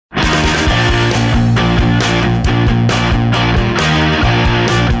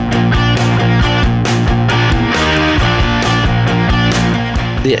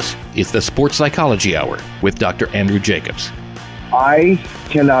This is the Sports Psychology Hour with Dr. Andrew Jacobs. I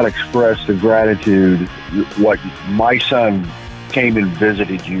cannot express the gratitude what my son came and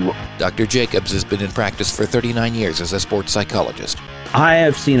visited you. Dr. Jacobs has been in practice for 39 years as a sports psychologist. I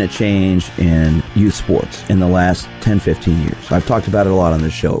have seen a change in youth sports in the last 10, 15 years. I've talked about it a lot on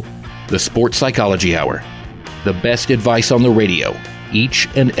this show. The Sports Psychology Hour. The best advice on the radio, each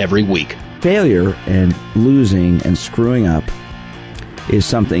and every week. Failure and losing and screwing up is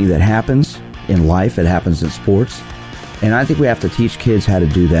something that happens in life. It happens in sports. And I think we have to teach kids how to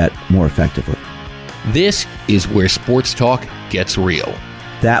do that more effectively. This is where sports talk gets real.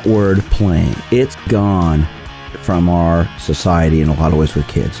 That word playing, it's gone from our society in a lot of ways with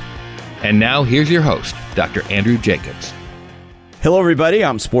kids. And now here's your host, Dr. Andrew Jacobs. Hello, everybody.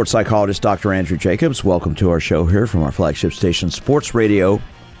 I'm sports psychologist Dr. Andrew Jacobs. Welcome to our show here from our flagship station, Sports Radio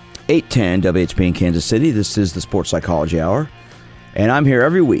 810 WHP in Kansas City. This is the Sports Psychology Hour, and I'm here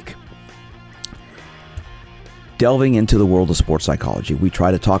every week delving into the world of sports psychology. We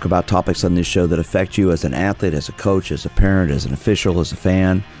try to talk about topics on this show that affect you as an athlete, as a coach, as a parent, as an official, as a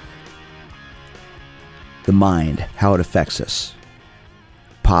fan. The mind, how it affects us,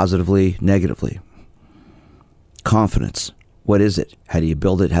 positively, negatively. Confidence, what is it? How do you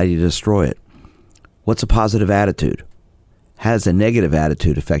build it? How do you destroy it? What's a positive attitude? How does a negative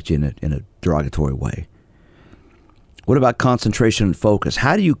attitude affect you in a derogatory way? What about concentration and focus?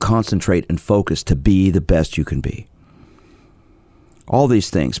 How do you concentrate and focus to be the best you can be? All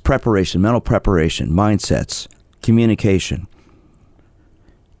these things, preparation, mental preparation, mindsets, communication,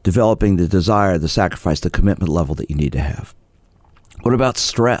 developing the desire, the sacrifice, the commitment level that you need to have. What about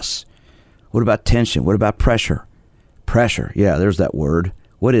stress? What about tension? What about pressure? Pressure, yeah, there's that word.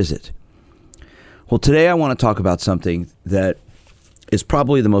 What is it? Well, today I want to talk about something that is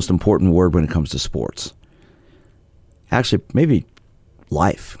probably the most important word when it comes to sports. Actually, maybe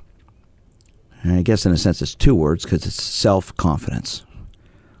life. And I guess in a sense it's two words because it's self-confidence.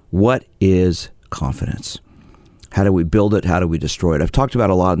 What is confidence? How do we build it? How do we destroy it? I've talked about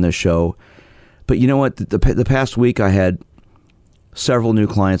a lot in this show. But you know what? The past week I had several new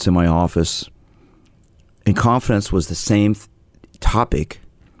clients in my office, and confidence was the same topic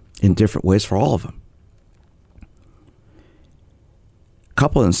in different ways for all of them. A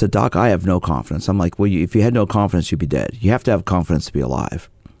couple of them said, Doc, I have no confidence. I'm like, well, if you had no confidence, you'd be dead. You have to have confidence to be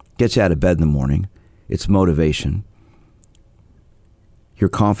alive. Gets you out of bed in the morning. It's motivation. Your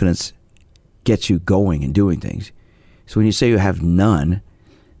confidence gets you going and doing things. So when you say you have none,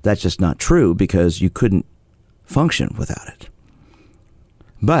 that's just not true because you couldn't function without it.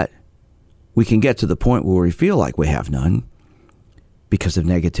 But we can get to the point where we feel like we have none because of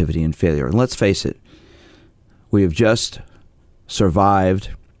negativity and failure. And let's face it, we have just survived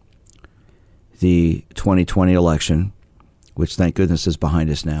the 2020 election, which thank goodness is behind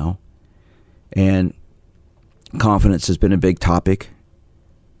us now. And confidence has been a big topic,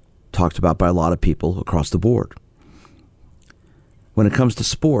 talked about by a lot of people across the board. When it comes to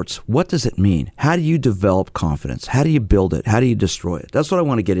sports, what does it mean? How do you develop confidence? How do you build it? How do you destroy it? That's what I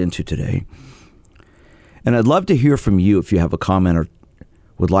want to get into today. And I'd love to hear from you if you have a comment or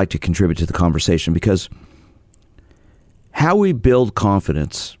would like to contribute to the conversation, because how we build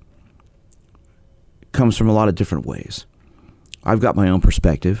confidence comes from a lot of different ways. I've got my own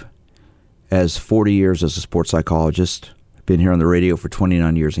perspective. As 40 years as a sports psychologist, I've been here on the radio for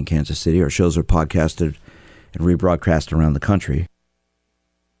 29 years in Kansas City. Our shows are podcasted and rebroadcast around the country.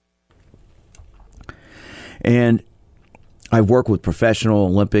 And I've worked with professional,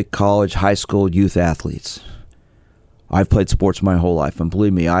 Olympic, college, high school, youth athletes. I've played sports my whole life, and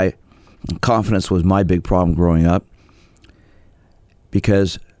believe me, confidence was my big problem growing up.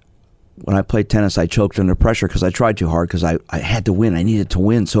 Because when I played tennis, I choked under pressure because I tried too hard because I had to win. I needed to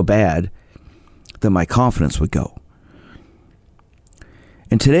win so bad that my confidence would go.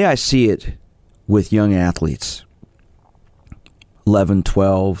 And today I see it with young athletes, 11,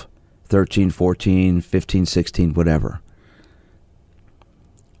 12, 13, 14, 15, 16, whatever,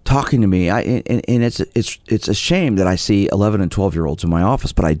 talking to me. And it's a shame that I see 11 and 12-year-olds in my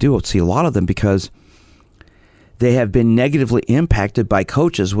office, but I do see a lot of them because they have been negatively impacted by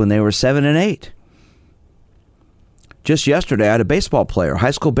coaches when they were 7 and 8. Just yesterday, I had a baseball player,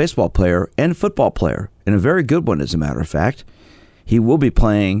 high school baseball player, and football player, and a very good one, as a matter of fact. He will be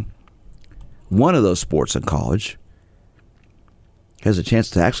playing one of those sports in college. He has a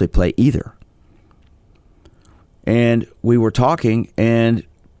chance to actually play either. And we were talking, and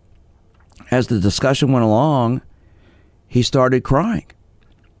as the discussion went along, he started crying.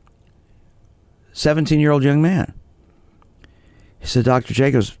 17-year-old young man. He said, Dr.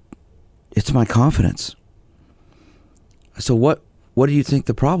 Jacobs, it's my confidence. I said, what what do you think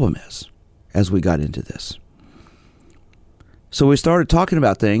the problem is as we got into this? So we started talking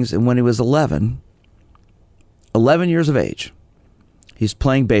about things, and when he was 11 years of age, he's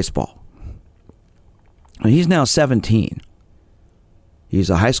playing baseball. And he's now 17.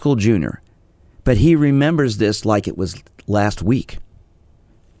 He's a high school junior, but he remembers this like it was last week.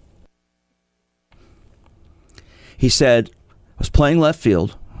 He said, I was playing left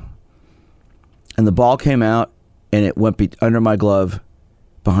field, and the ball came out, and it went under my glove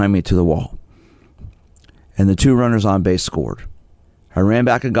behind me to the wall. And the 2 runners on base scored. I ran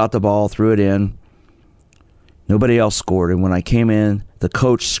back and got the ball, threw it in. Nobody else scored. And when I came in, the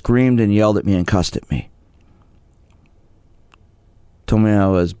coach screamed and yelled at me and cussed at me. Told me I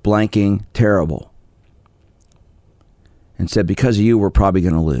was blanking terrible. And said, because of you, we're probably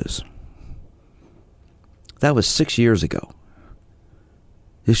going to lose. That was 6 years ago.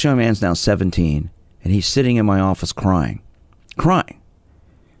 This young man's now 17, and he's sitting in my office crying.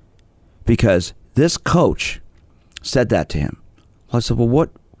 Because this coach said that to him. I said, well,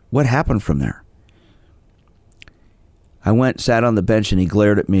 what happened from there? I went, sat on the bench, and he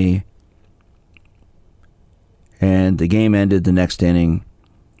glared at me. And the game ended the next inning.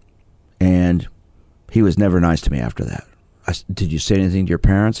 And he was never nice to me after that. I said, did you say anything to your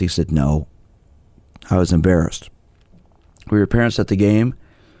parents? He said, no. I was embarrassed. Were your parents at the game?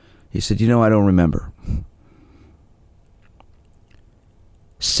 He said, I don't remember.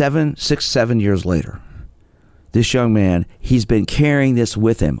 7 years later, this young man, he's been carrying this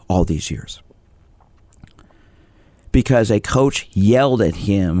with him all these years. Because a coach yelled at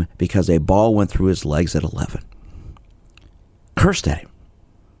him because a ball went through his legs at 11. Cursed at him.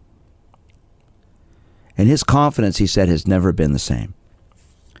 And his confidence, he said, has never been the same.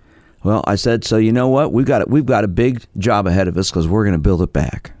 Well, I said, so you know what? We've got a big job ahead of us because we're going to build it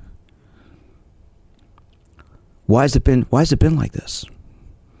back. Why has it been like this?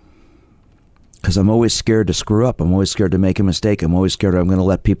 Because I'm always scared to screw up. I'm always scared to make a mistake. I'm always scared I'm going to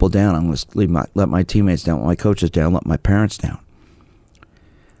let people down. I'm going to let my teammates down, let my coaches down, let my parents down.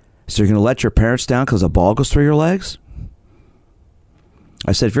 So you're going to let your parents down because a ball goes through your legs?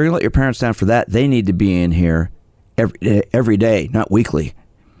 I said, if you're going to let your parents down for that, they need to be in here every day, not weekly,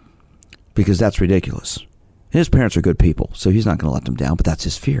 because that's ridiculous. His parents are good people, so he's not going to let them down, but that's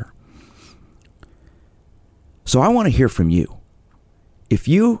his fear. So I want to hear from you. If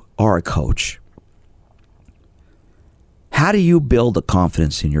you are a coach, how do you build the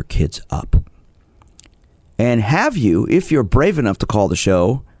confidence in your kids up? And have you, if you're brave enough to call the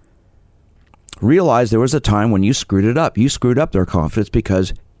show, realize there was a time when you screwed it up. You screwed up their confidence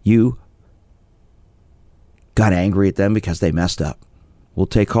because you got angry at them because they messed up. We'll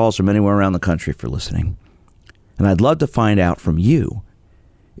take calls from anywhere around the country for listening. And I'd love to find out from you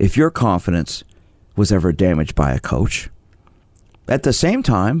if your confidence was ever damaged by a coach. At the same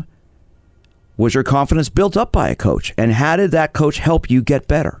time, was your confidence built up by a coach? And how did that coach help you get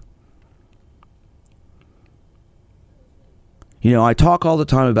better? I talk all the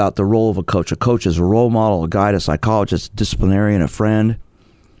time about the role of a coach. A coach is a role model, a guide, a psychologist, a disciplinarian, a friend.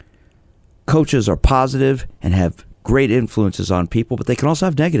 Coaches are positive and have great influences on people, but they can also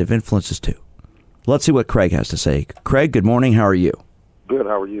have negative influences too. Let's see what Craig has to say. Craig, good morning. How are you? Good.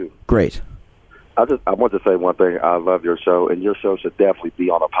 How are you? Great. I want to say one thing. I love your show, and your show should definitely be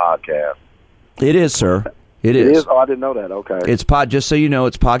on a podcast. It is, sir. It is. is. Oh, I didn't know that. Okay. It's just so you know,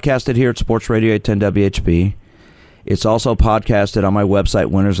 it's podcasted here at Sports Radio 810 WHB. It's also podcasted on my website,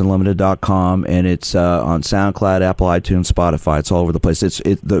 winnersunlimited.com, and it's on SoundCloud, Apple, iTunes, Spotify. It's all over the place.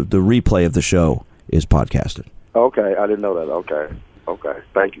 The replay of the show is podcasted. Okay, I didn't know that. Okay.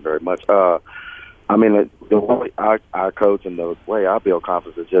 Thank you very much. The way I coach and the way I build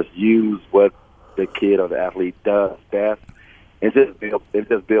confidence is just use what the kid or the athlete does best, and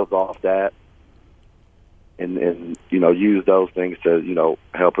just builds off that, and use those things to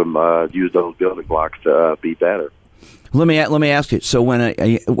help him use those building blocks to be better. Let me ask you. So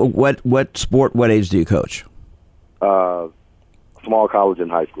what sport? What age do you coach? Small college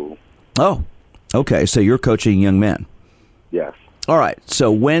and high school. Oh, okay. So you're coaching young men. Yes. All right. So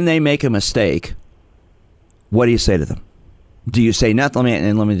when they make a mistake, what do you say to them? Do you say nothing?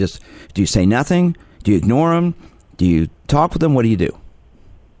 Do you say nothing? Do you ignore them? Do you talk with them? What do you do?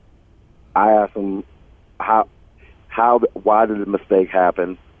 I ask them why did the mistake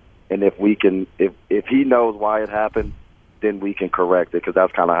happen, and if he knows why it happened, then we can correct it, because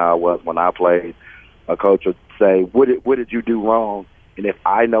that's kind of how it was when I played. A coach would say, what did you do wrong? And if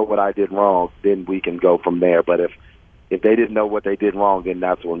I know what I did wrong, then we can go from there. But if they didn't know what they did wrong, then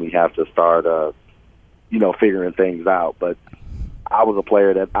that's when we have to start figuring things out. But I was a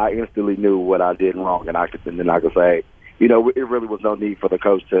player that I instantly knew what I did wrong, and then I could say, it really was no need for the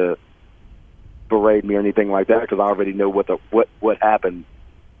coach to berate me or anything like that, because I already know what happened,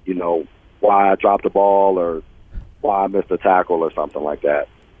 why I dropped the ball or why I missed a tackle or something like that.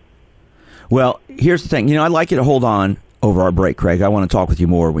 Well, here's the thing. I'd like you to hold on over our break, Craig. I want to talk with you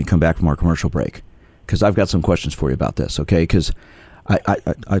more when we come back from our commercial break, because I've got some questions for you about this, okay? Because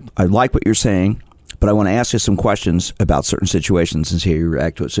I like what you're saying, but I want to ask you some questions about certain situations and see how you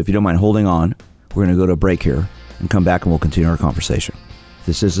react to it. So if you don't mind holding on, we're going to go to a break here and come back and we'll continue our conversation.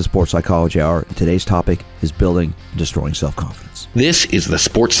 This is the Sports Psychology Hour, and today's topic is building and destroying self-confidence. This is the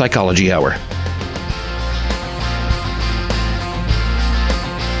Sports Psychology Hour.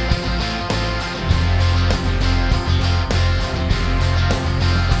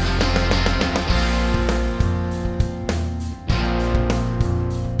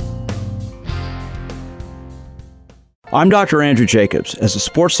 I'm Dr. Andrew Jacobs. As a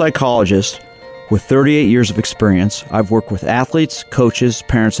sports psychologist with 38 years of experience, I've worked with athletes, coaches,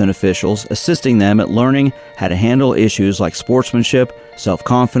 parents, and officials, assisting them at learning how to handle issues like sportsmanship,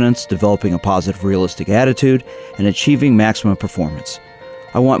 self-confidence, developing a positive, realistic attitude, and achieving maximum performance.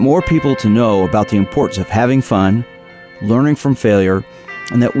 I want more people to know about the importance of having fun, learning from failure,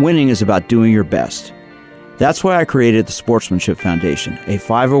 and that winning is about doing your best. That's why I created the Sportsmanship Foundation, a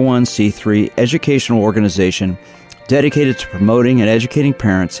 501c3 educational organization dedicated to promoting and educating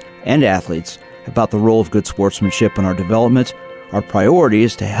parents and athletes about the role of good sportsmanship in our development. Our priority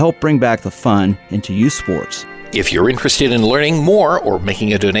is to help bring back the fun into youth sports. If you're interested in learning more or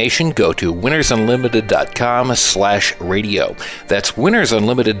making a donation, go to winnersunlimited.com/radio. That's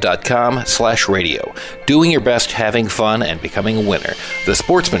winnersunlimited.com/radio. Doing your best, having fun, and becoming a winner. The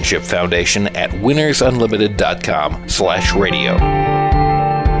Sportsmanship Foundation at winnersunlimited.com/radio.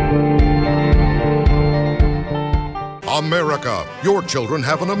 America, your children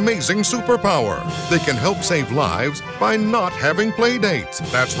have an amazing superpower. They can help save lives by not having play dates.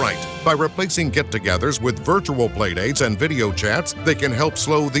 That's right. By replacing get-togethers with virtual play dates and video chats, they can help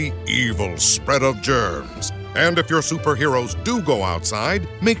slow the evil spread of germs. And if your superheroes do go outside,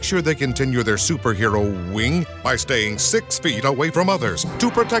 make sure they continue their superhero wing by staying 6 feet away from others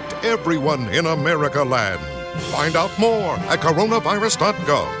to protect everyone in America land. Find out more at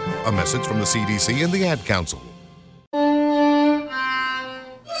coronavirus.gov. A message from the CDC and the Ad Council.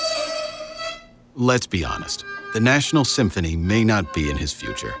 Let's be honest. The National Symphony may not be in his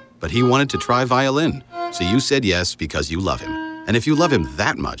future, but he wanted to try violin. So you said yes because you love him. And if you love him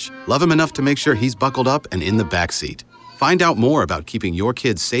that much, love him enough to make sure he's buckled up and in the back seat. Find out more about keeping your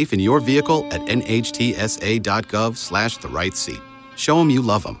kids safe in your vehicle at nhtsa.gov/the-right-seat. Show them you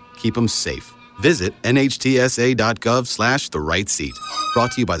love them. Keep them safe. Visit nhtsa.gov/the-right-seat.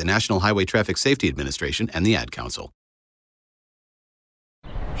 Brought to you by the National Highway Traffic Safety Administration and the Ad Council.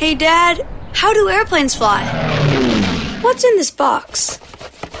 Hey, Dad, how do airplanes fly? What's in this box?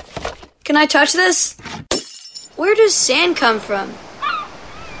 Can I touch this? Where does sand come from?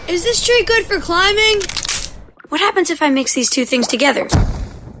 Is this tree good for climbing? What happens if I mix these two things together?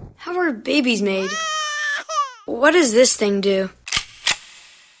 How are babies made? What does this thing do?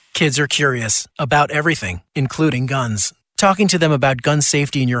 Kids are curious about everything, including guns. Talking to them about gun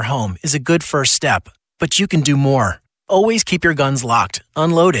safety in your home is a good first step, but you can do more. Always keep your guns locked,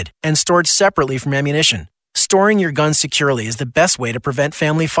 unloaded, and stored separately from ammunition. Storing your guns securely is the best way to prevent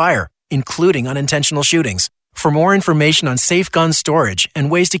family fire, including unintentional shootings. For more information on safe gun storage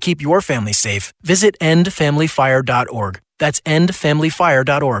and ways to keep your family safe, visit endfamilyfire.org. That's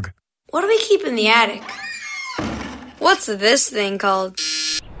endfamilyfire.org. What do we keep in the attic? What's this thing called?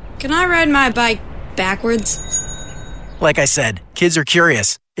 Can I ride my bike backwards? Like I said, kids are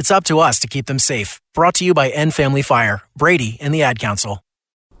curious. It's up to us to keep them safe. Brought to you by End Family Fire, Brady, and the Ad Council.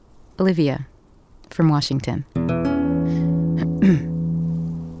 Olivia, from Washington.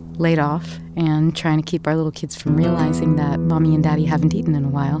 Laid off and trying to keep our little kids from realizing that Mommy and Daddy haven't eaten in a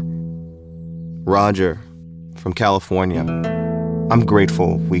while. Roger, from California. I'm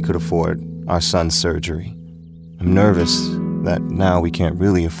grateful we could afford our son's surgery. I'm nervous that now we can't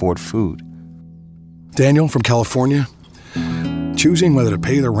really afford food. Daniel, from California. Choosing whether to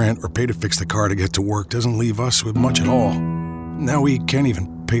pay the rent or pay to fix the car to get to work doesn't leave us with much at all. Now we can't even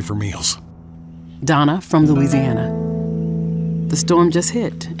pay for meals. Donna, from Louisiana. The storm just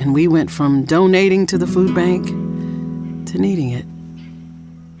hit, and we went from donating to the food bank to needing it.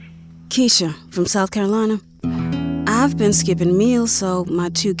 Keisha, from South Carolina. I've been skipping meals so my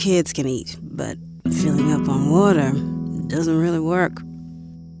 2 kids can eat, but filling up on water doesn't really work.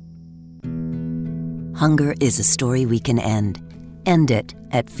 Hunger is a story we can end. End it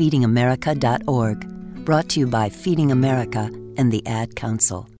at feedingamerica.org. Brought to you by Feeding America and the Ad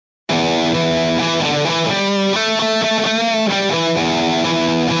Council.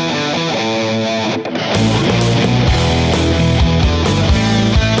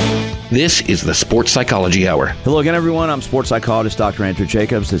 This is the Sports Psychology Hour. Hello again, everyone. I'm sports psychologist Dr. Andrew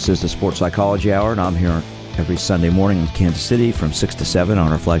Jacobs. This is the Sports Psychology Hour, and I'm here every Sunday morning in Kansas City from 6 to 7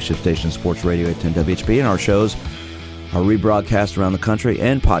 on our flagship station, Sports Radio 810 WHB, and our shows are rebroadcast around the country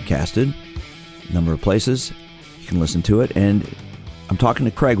and podcasted. A number of places you can listen to it. And I'm talking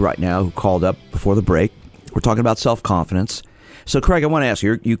to Craig right now, who called up before the break. We're talking about self-confidence. So, Craig, I want to ask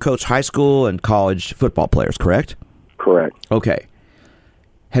you, you coach high school and college football players, correct? Correct. Okay.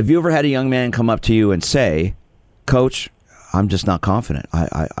 Have you ever had a young man come up to you and say, Coach, I'm just not confident.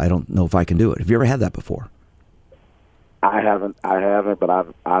 I don't know if I can do it. Have you ever had that before? I haven't, but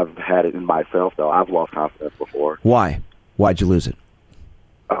I've had it in myself, though. I've lost confidence before. Why? Why'd you lose it?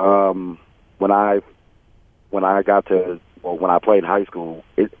 When I played high school,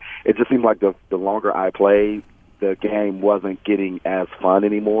 it just seemed like the longer I played, the game wasn't getting as fun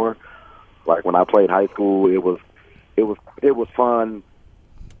anymore. Like when I played high school, it was fun.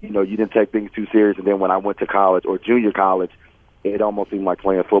 You know, you didn't take things too serious. And then when I went to college or junior college, it almost seemed like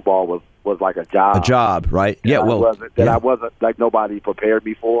playing football was like a job. A job, right? Yeah, I wasn't like nobody prepared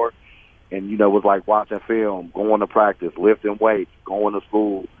me for. And, you know, it was like watching film, going to practice, lifting weights, going to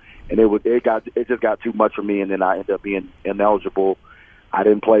school. And it just got too much for me, and then I ended up being ineligible. I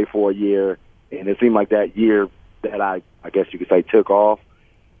didn't play for a year, and it seemed like that year that I guess you could say took off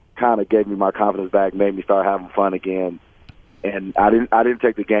kind of gave me my confidence back, made me start having fun again. And I didn't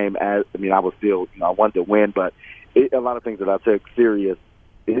take the game I was still, you know, I wanted to win, but a lot of things that I took serious,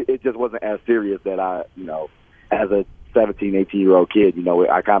 it just wasn't as serious that I, you know, as a 17, 18-year-old kid, you know,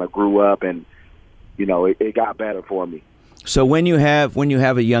 I kind of grew up and, you know, it got better for me. So when you have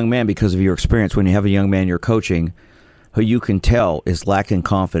a young man, because of your experience, when you have a young man you're coaching who you can tell is lacking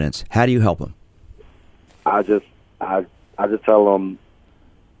confidence, how do you help him? I just tell him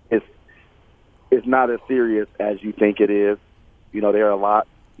it's not as serious as you think it is. You know, there are a lot,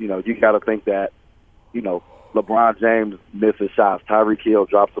 you know, you got to think that, you know, LeBron James misses shots, Tyreek Hill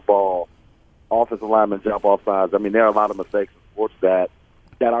drops the ball, offensive linemen jump off sides. I mean, there are a lot of mistakes in sports that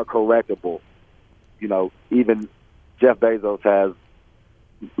are correctable. You know, even Jeff Bezos has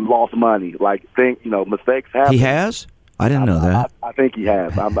lost money. Like, you know, mistakes happen. He has? I didn't know that. I think he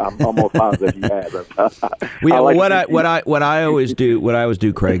has. I'm almost positive he has. What I always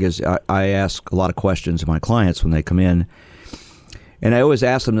do, Craig, is I ask a lot of questions of my clients when they come in, and I always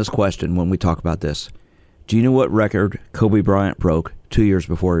ask them this question when we talk about this. Do you know what record Kobe Bryant broke 2 years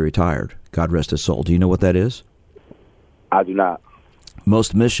before he retired? God rest his soul. Do you know what that is? I do not.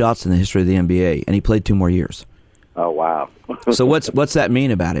 Most missed shots in the history of the NBA, and he played 2 more years. Oh, wow. So what's that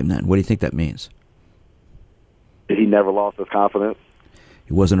mean about him then? What do you think that means? He never lost his confidence.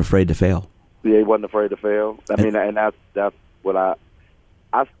 He wasn't afraid to fail. Yeah, he wasn't afraid to fail. I mean, and that's what I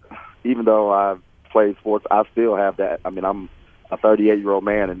even though I played sports, I still have that. I mean, I'm a 38-year-old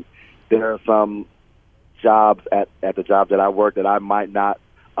man, and there are some jobs at the job that I work that I might not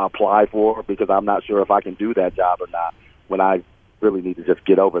apply for because I'm not sure if I can do that job or not, when I really need to just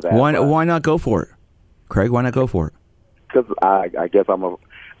get over that. Why not go for it, Craig? Why not go for it? Because I guess I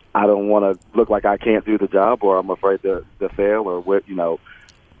don't want to look like I can't do the job, or I'm afraid to fail, or what, you know.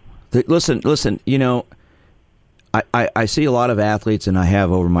 Listen, you know, I see a lot of athletes, and I have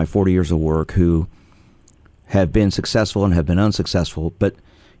over my 40 years of work, who have been successful and have been unsuccessful, but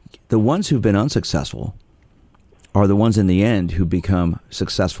the ones who've been unsuccessful are the ones in the end who become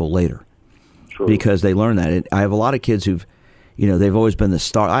successful later. True. Because they learn that. And I have a lot of kids who've, you know, they've always been the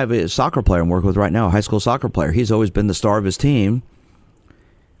star. I have a soccer player I'm working with right now, a high school soccer player. He's always been the star of his team.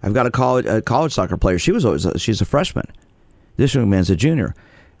 I've got a college soccer player. She's a freshman. This young man's a junior.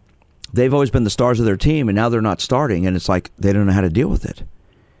 They've always been the stars of their team, and now they're not starting, and it's like they don't know how to deal with it.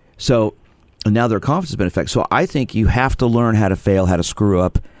 So, and now their confidence has been affected. So I think you have to learn how to fail, how to screw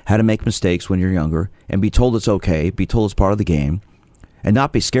up, how to make mistakes when you're younger, and be told it's okay, be told it's part of the game, and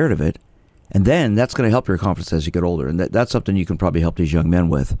not be scared of it. And then that's going to help your confidence as you get older. And that's something you can probably help these young men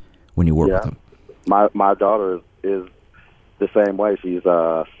with when you work with them. My daughter is the same way. She's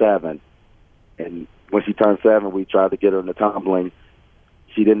 7, and when she turned 7, we tried to get her into tumbling.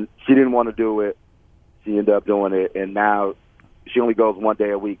 She didn't want to do it. She ended up doing it, and now she only goes 1 day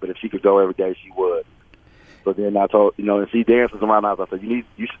a week. But if she could go every day, she would. So then I told, you know, and she dances around the house. I said, you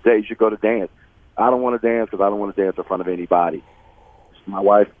should go to dance. I don't want to dance because I don't want to dance in front of anybody. My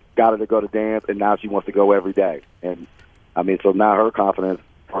wife got her to go to dance, and now she wants to go every day. And I mean, so now her confidence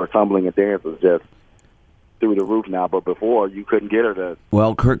for tumbling and dance is just through the roof now. But before, you couldn't get her to.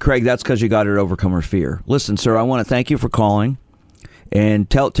 Well, Craig, that's because you got her to overcome her fear. Listen, sir, I want to thank you for calling, and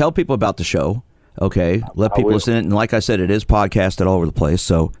tell people about the show. Okay, let people listen. And like I said, it is podcasted all over the place.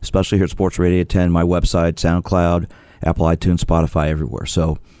 So especially here at Sports Radio 10, my website, SoundCloud, Apple, iTunes, Spotify, everywhere.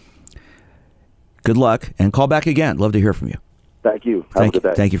 So Good luck, and call back again. Love to hear from you. Thank you. Have a good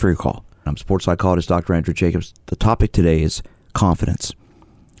day. Thank you for your call. I'm sports psychologist Dr. Andrew Jacobs. The topic today is confidence.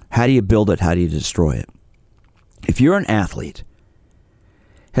 How do you build it? How do you destroy it? If you're an athlete,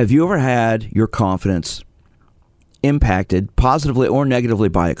 have you ever had your confidence impacted positively or negatively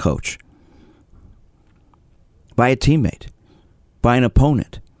by a coach, by a teammate, by an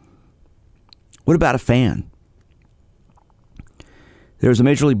opponent? What about a fan? There was a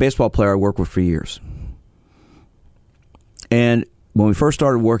Major League Baseball player I worked with for years. And when we first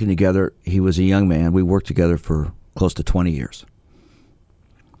started working together, he was a young man. We worked together for close to 20 years.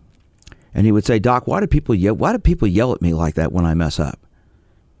 And he would say, Doc, why do people yell at me like that when I mess up?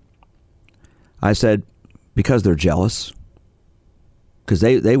 I said, because they're jealous. Because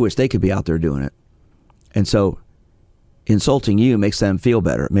they wish they could be out there doing it. And so insulting you makes them feel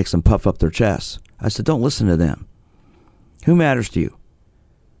better. It makes them puff up their chests. I said, don't listen to them. Who matters to you?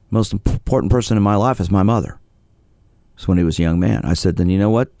 Most important person in my life is my mother. So when he was a young man, I said, then you know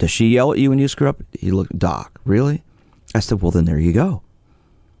what? Does she yell at you when you screw up? He looked, Doc, really? I said, well, then there you go.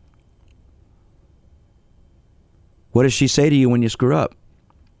 What does she say to you when you screw up?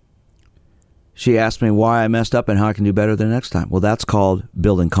 She asked me why I messed up and how I can do better the next time. Well, that's called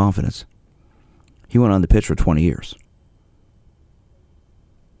building confidence. He went on the pitch for 20 years.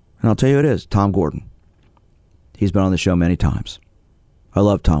 And I'll tell you who it is, Tom Gordon. He's been on the show many times. I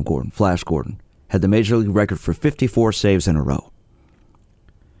love Tom Gordon, Flash Gordon. Had the Major League record for 54 saves in a row.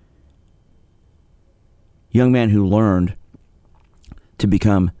 Young man who learned to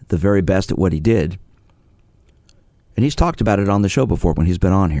become the very best at what he did. And he's talked about it on the show before when he's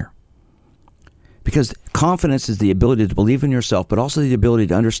been on here. Because confidence is the ability to believe in yourself, but also the ability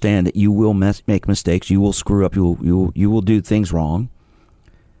to understand that you will make mistakes, you will screw up, you will do things wrong.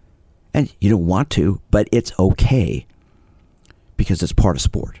 And you don't want to, but it's okay because it's part of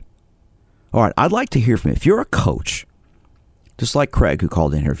sport. All right, I'd like to hear from you. If you're a coach, just like Craig who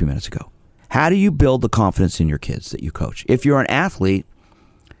called in here a few minutes ago, how do you build the confidence in your kids that you coach? If you're an athlete,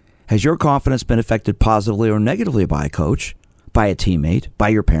 has your confidence been affected positively or negatively by a coach, by a teammate, by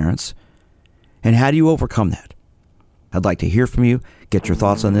your parents? And how do you overcome that? I'd like to hear from you, get your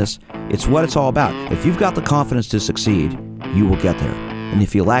thoughts on this. It's what it's all about. If you've got the confidence to succeed, you will get there. And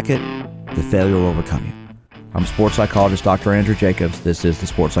if you lack it, the failure will overcome you. I'm sports psychologist Dr. Andrew Jacobs. This is the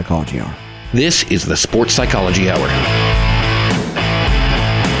Sports Psychology Hour. This is the Sports Psychology Hour.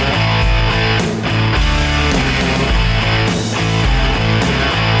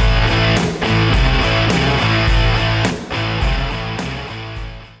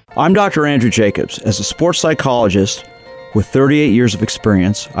 I'm Dr. Andrew Jacobs. As a sports psychologist with 38 years of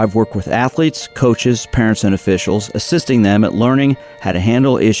experience, I've worked with athletes, coaches, parents, and officials, assisting them at learning how to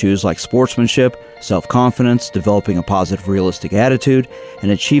handle issues like sportsmanship, self-confidence, developing a positive, realistic attitude, and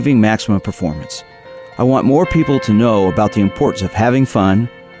achieving maximum performance. I want more people to know about the importance of having fun,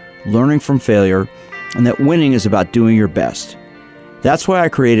 learning from failure, and that winning is about doing your best. That's why I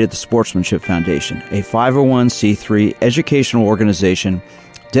created the Sportsmanship Foundation, a 501c3 educational organization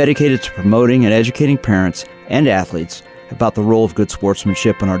dedicated to promoting and educating parents and athletes about the role of good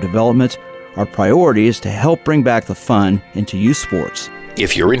sportsmanship in our development. Our priority is to help bring back the fun into youth sports.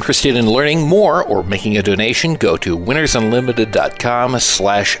 If you're interested in learning more or making a donation, go to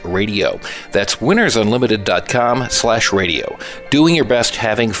winnersunlimited.com/radio. That's winnersunlimited.com/radio. Doing your best,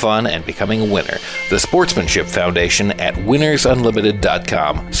 having fun, and becoming a winner. The Sportsmanship Foundation at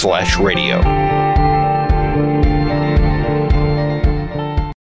winnersunlimited.com/radio.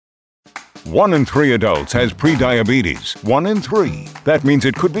 1 in 3 adults has prediabetes. 1 in 3. That means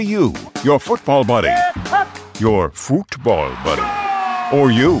it could be you, your football buddy, your football buddy,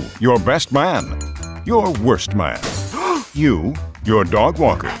 or you, your best man, your worst man, you, your dog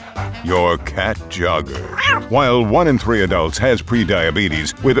walker, your cat jogger. While 1 in 3 adults has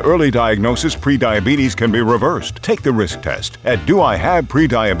prediabetes, with early diagnosis, prediabetes can be reversed. Take the risk test at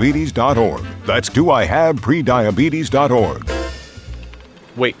doihaveprediabetes.org. That's doihaveprediabetes.org.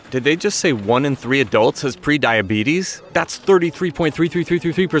 Wait, did they just say 1 in 3 adults has prediabetes? That's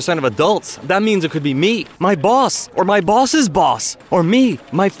 33.33333% of adults. That means it could be me, my boss, or my boss's boss, or me,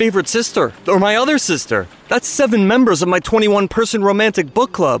 my favorite sister, or my other sister. That's 7 members of my 21-person romantic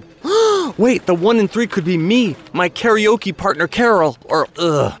book club. Wait, the 1 in 3 could be me, my karaoke partner Carol, or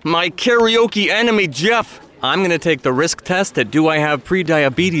my karaoke enemy Jeff. I'm gonna take the risk test at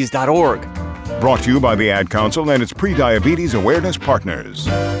doihaveprediabetes.org. Brought to you by the Ad Council and its Prediabetes Awareness Partners.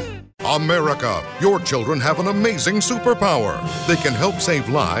 America, your children have an amazing superpower. They can help save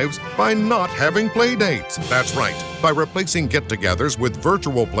lives by not having play dates. That's right. By replacing get-togethers with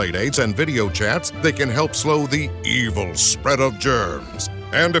virtual play dates and video chats, they can help slow the evil spread of germs.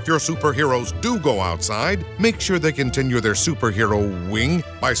 And if your superheroes do go outside, make sure they continue their superhero wing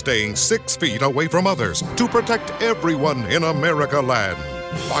by staying 6 feet away from others to protect everyone in America land.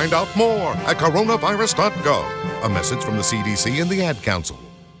 Find out more at coronavirus.gov. A message from the CDC and the Ad Council.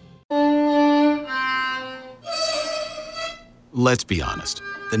 Let's be honest.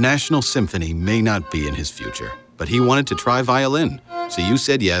 The National Symphony may not be in his future, but he wanted to try violin. So you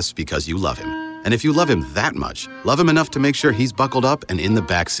said yes because you love him. And if you love him that much, love him enough to make sure he's buckled up and in the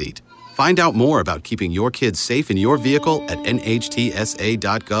back seat. Find out more about keeping your kids safe in your vehicle at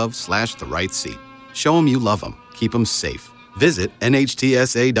nhtsa.gov/the-right-seat. Show him you love him. Keep him safe. Visit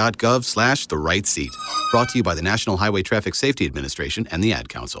nhtsa.gov/the-right-seat. Brought to you by the National Highway Traffic Safety Administration and the Ad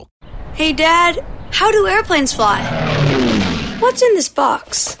Council. Hey, Dad, how do airplanes fly? What's in this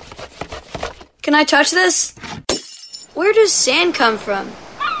box? Can I touch this? Where does sand come from?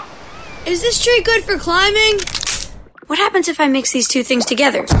 Is this tree good for climbing? What happens if I mix these two things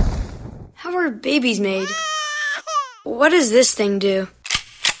together? How are babies made? What does this thing do?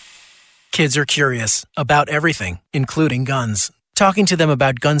 Kids are curious about everything, including guns. Talking to them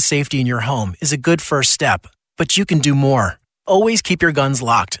about gun safety in your home is a good first step, but you can do more. Always keep your guns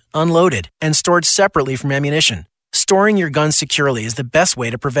locked, unloaded, and stored separately from ammunition. Storing your guns securely is the best way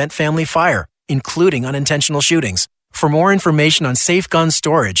to prevent family fire, including unintentional shootings. For more information on safe gun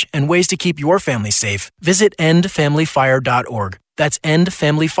storage and ways to keep your family safe, visit endfamilyfire.org. That's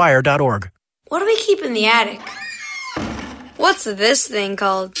endfamilyfire.org. What do we keep in the attic? What's this thing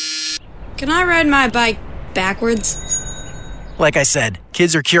called? Can I ride my bike backwards? Like I said,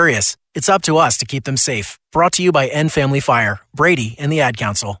 kids are curious. It's up to us to keep them safe. Brought to you by End Family Fire, Brady, and the Ad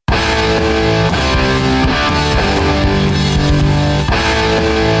Council.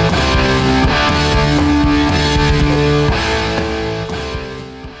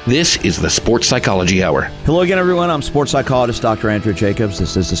 This is the Sports Psychology Hour. Hello again, everyone. I'm sports psychologist Dr. Andrew Jacobs.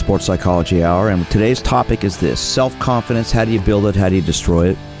 This is the Sports Psychology Hour, and today's topic is this: self-confidence. How do you build it? How do you destroy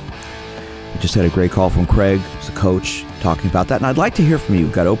it? We just had a great call from Craig, who's a coach, talking about that, and I'd like to hear from you.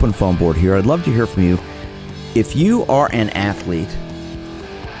 We've got an open phone board here. I'd love to hear from you. If you are an athlete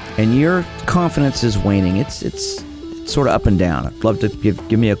and your confidence is waning, it's sort of up and down, I'd love to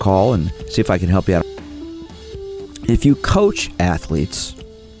give me a call and see if I can help you out. If you coach athletes,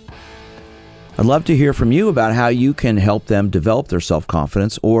 I'd love to hear from you about how you can help them develop their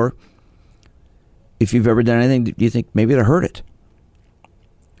self-confidence, or if you've ever done anything that you think maybe to hurt it.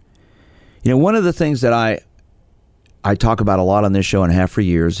 You know, one of the things that I talk about a lot on this show and have for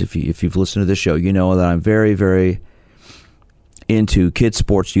years, if you've listened to this show, you know that I'm very, very into kids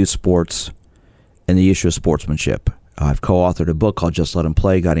sports, youth sports, and the issue of sportsmanship. I've co-authored a book called Just Let Them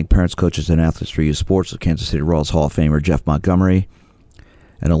Play, Guiding Parents, Coaches, and Athletes for Youth Sports with Kansas City Royals Hall of Famer Jeff Montgomery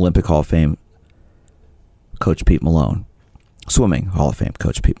and Olympic Hall of Fame Coach Pete Malone, Swimming Hall of Fame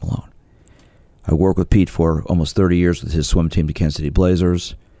Coach Pete Malone. I worked with Pete for almost 30 years with his swim team, the Kansas City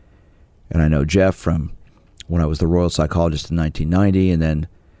Blazers, and I know Jeff from when I was the Royal Psychologist in 1990, and then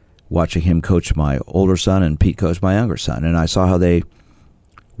watching him coach my older son and Pete coach my younger son, and I saw how they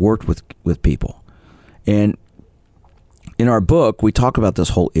worked with people. And in our book, we talk about this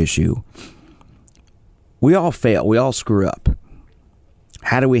whole issue. We all fail. We all screw up.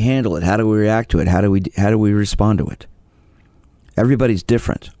 How do we handle it? How do we react to it? How do we respond to it? Everybody's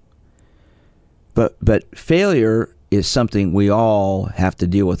different. But failure is something we all have to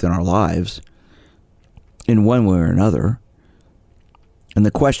deal with in our lives in one way or another. And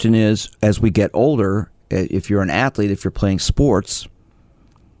the question is, as we get older, if you're an athlete, if you're playing sports,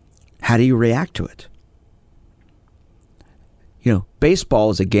 how do you react to it? You know,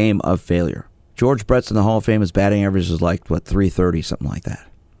 baseball is a game of failure. George Brett's in the Hall of Fame. His batting average is like, 330, something like that.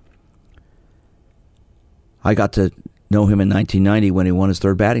 I got to know him in 1990 when he won his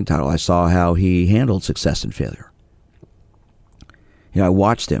third batting title. I saw how he handled success and failure. You know, I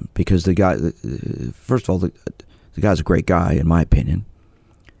watched him because the guy, first of all, the guy's a great guy, in my opinion.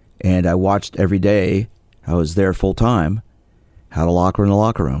 And I watched every day. I was there full time. Had a locker in the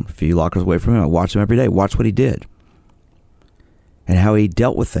locker room, a few lockers away from him. I watched him every day, watched what he did and how he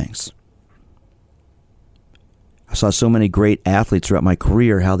dealt with things. I saw so many great athletes throughout my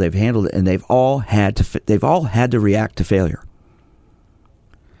career, how they've handled it, and they've all had to react to failure.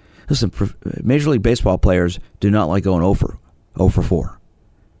 Listen, Major League Baseball players do not like going 0 for 4.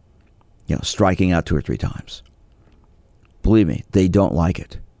 You know, striking out 2 or 3 times. Believe me, they don't like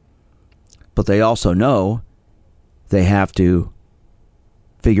it. But they also know they have to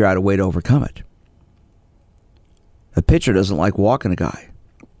figure out a way to overcome it. A pitcher doesn't like walking a guy.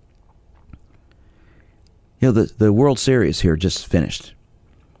 You know, the World Series here just finished.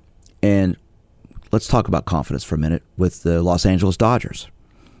 And let's talk about confidence for a minute with the Los Angeles Dodgers.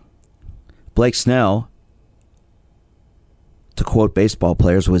 Blake Snell, to quote baseball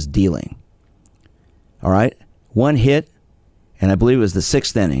players, was dealing. All right? One hit, and I believe it was the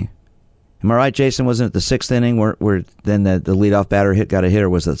sixth inning. Am I right, Jason? Wasn't it the sixth inning where then the leadoff batter got a hit, or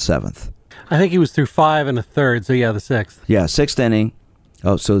was it the seventh? I think he was through 5 1/3, so yeah, the sixth. Yeah, sixth inning.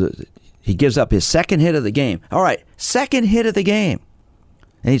 Oh, so he gives up his second hit of the game. All right, second hit of the game.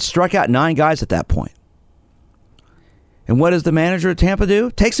 And he struck out 9 guys at that point. And what does the manager at Tampa do?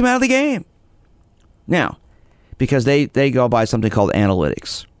 Takes him out of the game. Now, because they go by something called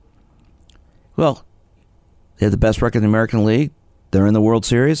analytics. Well, they have the best record in the American League. They're in the World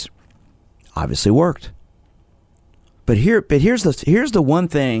Series. Obviously worked. But here's the one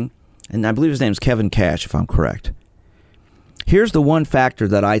thing, and I believe his name's Kevin Cash, if I'm correct. Here's the one factor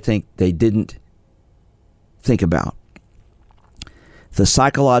that I think they didn't think about. The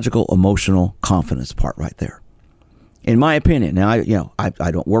psychological, emotional confidence part right there. In my opinion, now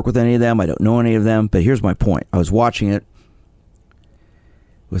I don't work with any of them, I don't know any of them, but here's my point. I was watching it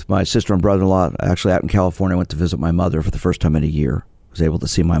with my sister and brother-in-law, actually out in California. I went to visit my mother for the first time in a year. I was able to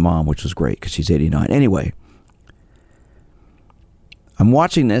see my mom, which was great because she's 89. Anyway, I'm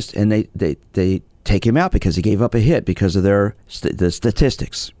watching this, and they take him out because he gave up a hit because of the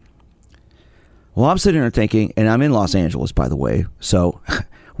statistics. Well, I'm sitting there thinking, and I'm in Los Angeles, by the way, so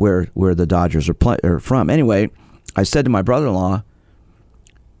where the Dodgers are from. Anyway, I said to my brother-in-law,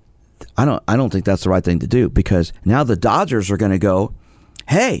 I don't think that's the right thing to do, because now the Dodgers are going to go,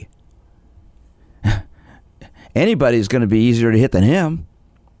 hey, anybody's going to be easier to hit than him.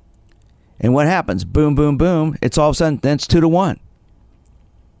 And what happens? Boom, boom, boom. It's all of a sudden, then it's 2-1.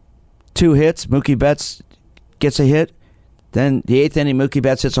 2 hits, Mookie Betts gets a hit. Then the 8th inning, Mookie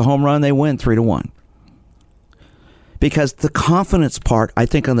Betts hits a home run. They win 3-1. Because the confidence part, I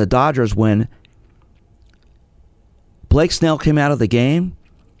think, on the Dodgers, when Blake Snell came out of the game,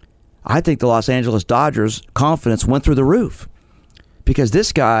 I think the Los Angeles Dodgers' confidence went through the roof. Because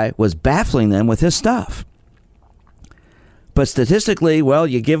this guy was baffling them with his stuff. But statistically, well,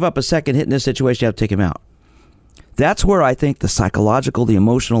 you give up a second hit in this situation, you have to take him out. That's where I think the psychological, the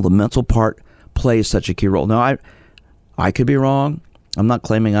emotional, the mental part plays such a key role. Now, I could be wrong. I'm not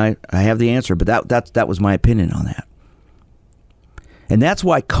claiming I have the answer, but that was my opinion on that. And that's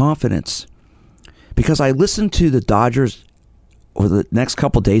why confidence, because I listened to the Dodgers over the next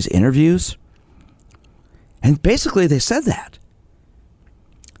couple of days' interviews, and basically they said that.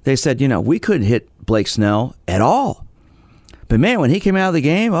 They said, we couldn't hit Blake Snell at all. But man, when he came out of the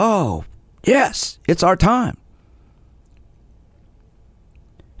game, oh, yes, it's our time.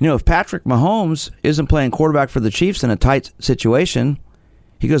 If Patrick Mahomes isn't playing quarterback for the Chiefs in a tight situation,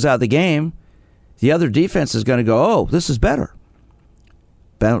 he goes out of the game, the other defense is going to go, oh, this is better.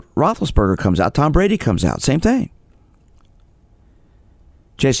 Ben Roethlisberger comes out, Tom Brady comes out, same thing.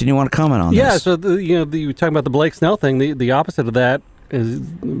 Jason, you want to comment on this? Yeah, so you talking about the Blake Snell thing, the opposite of that is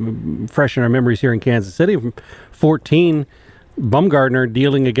fresh in our memories here in Kansas City. 14, Bumgarner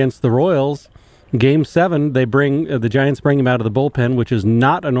dealing against the Royals. Game 7, the Giants bring him out of the bullpen, which is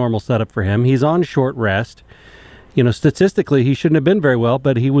not a normal setup for him. He's on short rest. Statistically, he shouldn't have been very well,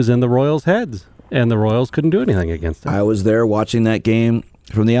 but he was in the Royals' heads, and the Royals couldn't do anything against him. I was there watching that game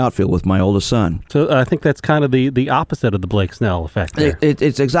from the outfield with my oldest son. So I think that's kind of the opposite of the Blake Snell effect there.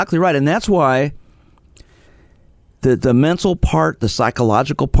 It's exactly right, and that's why the mental part, the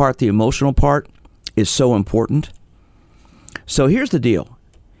psychological part, the emotional part is so important. So here's the deal.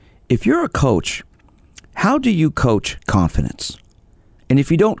 If you're a coach, how do you coach confidence? And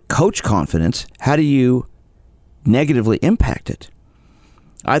if you don't coach confidence, how do you negatively impact it?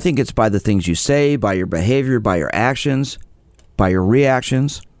 I think it's by the things you say, by your behavior, by your actions, by your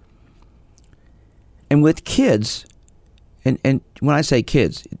reactions. And with kids, and when I say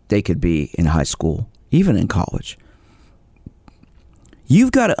kids, they could be in high school, even in college.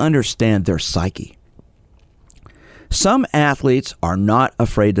 You've got to understand their psyche. Some athletes are not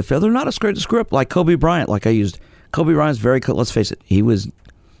afraid to fail. They're not afraid to screw up, like Kobe Bryant, like I used. Kobe Bryant's very cool. Let's face it, a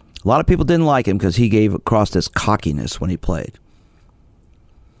lot of people didn't like him because he gave across this cockiness when he played.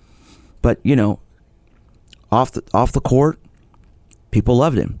 But, off the court, people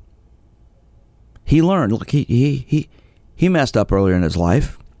loved him. He learned. Look, he messed up earlier in his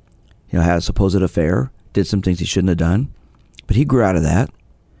life. Had a supposed affair, did some things he shouldn't have done. But he grew out of that.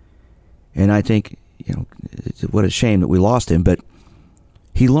 And I think, what a shame that we lost him, but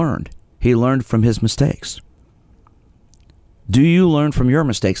he learned. He learned from his mistakes. Do you learn from your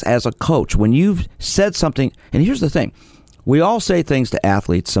mistakes as a coach? When you've said something, and here's the thing, we all say things to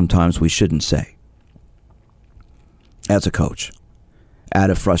athletes sometimes we shouldn't say as a coach, out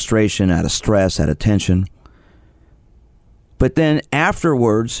of frustration, out of stress, out of tension. But then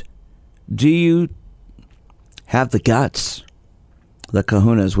afterwards, do you have the guts, the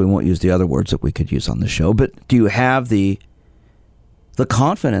kahunas? We won't use the other words that we could use on the show, but do you have the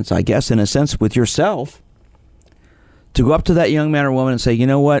confidence, I guess, in a sense, with yourself to go up to that young man or woman and say, you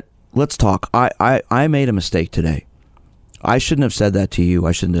know what, let's talk. I made a mistake today. I shouldn't have said that to you.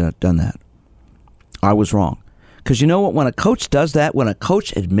 I shouldn't have done that. I was wrong. Because you know what? When a coach does that, when a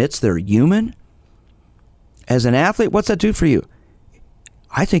coach admits they're human, as an athlete, what's that do for you?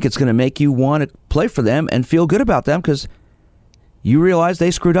 I think it's going to make you want to play for them and feel good about them because you realize they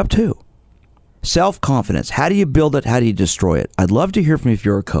screwed up too. Self-confidence. How do you build it? How do you destroy it? I'd love to hear from you if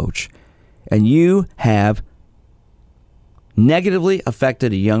you're a coach and you have negatively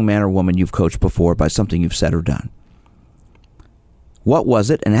affected a young man or woman you've coached before by something you've said or done. What was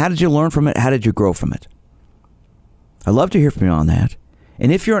it, and how did you learn from it? How did you grow from it? I'd love to hear from you on that.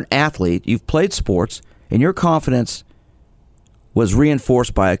 And if you're an athlete, you've played sports, and your confidence was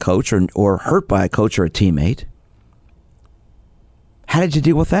reinforced by a coach or hurt by a coach or a teammate, how did you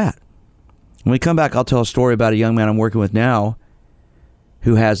deal with that? When we come back, I'll tell a story about a young man I'm working with now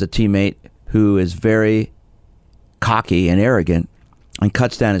who has a teammate who is very cocky and arrogant and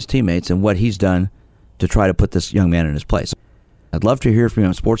cuts down his teammates and what he's done to try to put this young man in his place. I'd love to hear from you.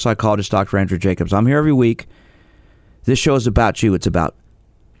 I'm sports psychologist Dr. Andrew Jacobs. I'm here every week. This show is about you. It's about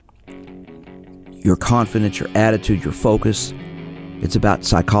your confidence, your attitude, your focus. It's about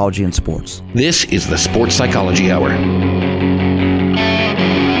psychology and sports. This is the Sports Psychology Hour.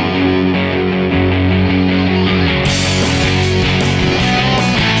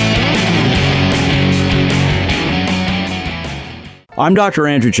 I'm Dr.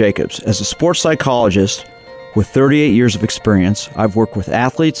 Andrew Jacobs. As a sports psychologist with 38 years of experience, I've worked with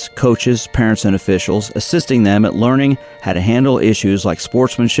athletes, coaches, parents, and officials, assisting them at learning how to handle issues like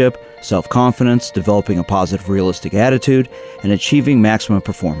sportsmanship, self-confidence, developing a positive, realistic attitude, and achieving maximum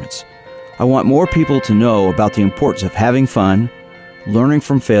performance. I want more people to know about the importance of having fun, learning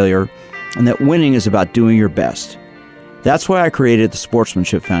from failure, and that winning is about doing your best. That's why I created the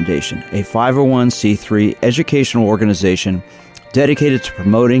Sportsmanship Foundation, a 501c3 educational organization dedicated to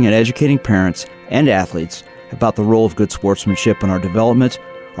promoting and educating parents and athletes about the role of good sportsmanship in our development.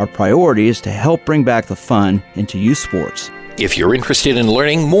 Our priority is to help bring back the fun into youth sports. If you're interested in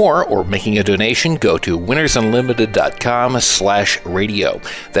learning more or making a donation, go to winnersunlimited.com/radio.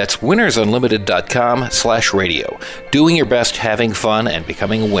 That's winnersunlimited.com/radio. Doing your best, having fun, and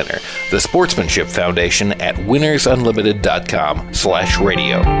becoming a winner. The Sportsmanship Foundation at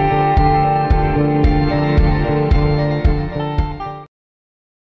winnersunlimited.com/radio.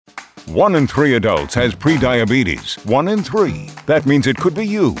 One in 3 adults has prediabetes. 1 in 3. That means it could be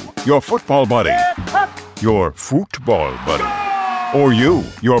you, your football buddy, your football buddy, or you,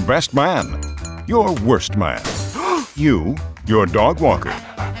 your best man, your worst man, you, your dog walker,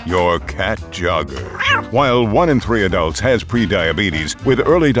 your cat jogger. While 1 in 3 adults has prediabetes, with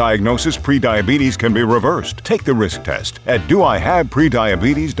early diagnosis, prediabetes can be reversed. Take the risk test at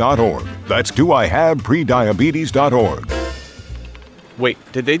doihaveprediabetes.org. That's doihaveprediabetes.org. Wait,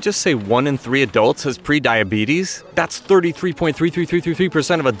 did they just say 1 in 3 adults has prediabetes? That's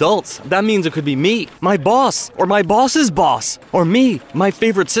 33.33333% of adults. That means it could be me, my boss, or my boss's boss, or me, my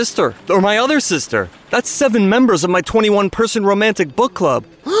favorite sister, or my other sister. That's 7 members of my 21-person romantic book club.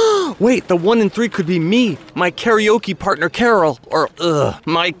 Wait, the 1 in 3 could be me, my karaoke partner Carol, or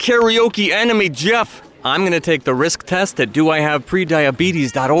my karaoke enemy Jeff. I'm gonna take the risk test at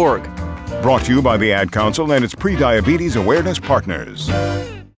doihaveprediabetes.org. Brought to you by the Ad Council and its Prediabetes Awareness Partners.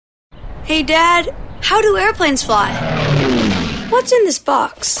 Hey, Dad, how do airplanes fly? What's in this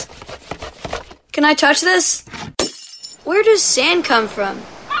box? Can I touch this? Where does sand come from?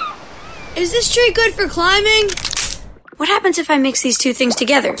 Is this tree good for climbing? What happens if I mix these two things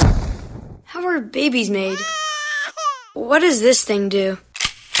together? How are babies made? What does this thing do?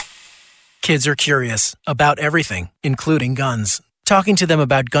 Kids are curious about everything, including guns. Talking to them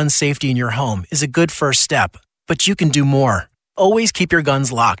about gun safety in your home is a good first step, but you can do more. Always keep your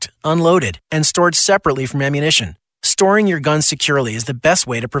guns locked, unloaded, and stored separately from ammunition. Storing your guns securely is the best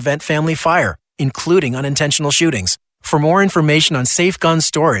way to prevent family fire, including unintentional shootings. For more information on safe gun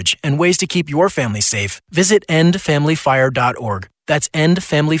storage and ways to keep your family safe, visit endfamilyfire.org. That's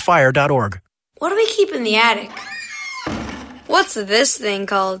endfamilyfire.org. What do we keep in the attic? What's this thing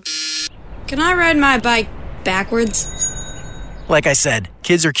called? Can I ride my bike backwards? Like I said,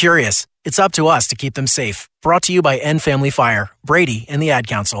 kids are curious. It's up to us to keep them safe. Brought to you by End Family Fire, Brady, and the Ad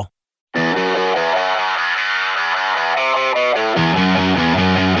Council.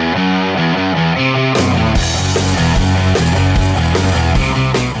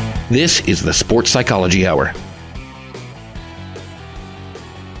 This is the Sports Psychology Hour.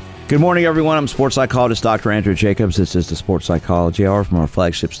 Good morning, everyone. I'm sports psychologist Dr. Andrew Jacobs. This is the Sports Psychology Hour from our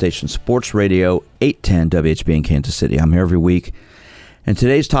flagship station, Sports Radio 810 WHB in Kansas City. I'm here every week, and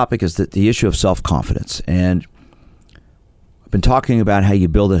today's topic is the issue of self-confidence. And I've been talking about how you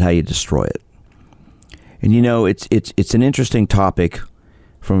build it, how you destroy it. And you know, it's an interesting topic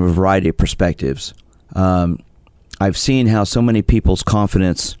from a variety of perspectives. I've seen how so many people's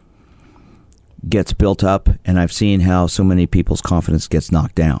confidence gets built up, and I've seen how so many people's confidence gets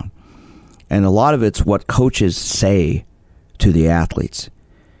knocked down. And a lot of it's what coaches say to the athletes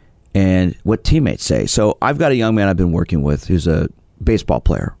and what teammates say. So I've got a young man I've been working with who's a baseball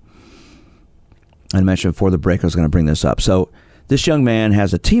player. I mentioned before the break I was going to bring this up. So this young man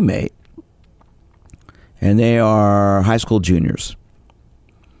has a teammate, and they are high school juniors.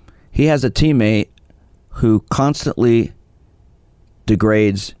 He has a teammate who constantly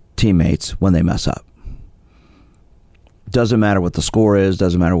degrades teammates when they mess up. Doesn't matter what the score is,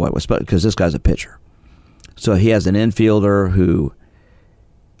 doesn't matter what was, because this guy's a pitcher. So he has an infielder who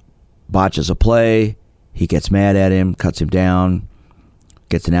botches a play, he gets mad at him, cuts him down,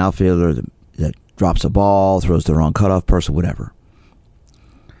 gets an outfielder that drops a ball, throws the wrong cutoff person, whatever.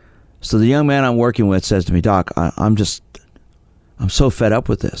 So the young man I'm working with says to me, Doc, I'm so fed up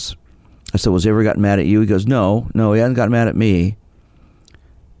with this. I said, was he ever gotten mad at you? He goes, no, he hasn't gotten mad at me,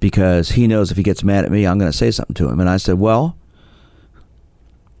 because he knows if he gets mad at me, I'm going to say something to him. And I said, well,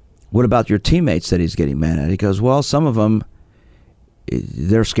 what about your teammates that he's getting mad at? He goes, well, some of them,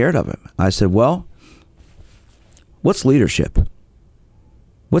 they're scared of him. I said, well, what's leadership?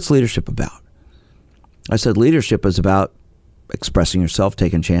 What's leadership about? I said, leadership is about expressing yourself,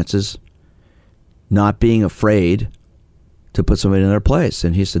 taking chances, not being afraid to put somebody in their place.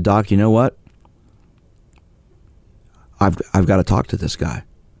 And he said, Doc, you know what? I've got to talk to this guy.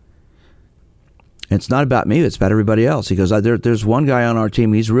 And it's not about me, it's about everybody else. He goes, there's one guy on our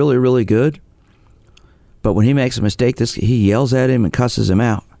team, he's really, really good, but when he makes a mistake, he yells at him and cusses him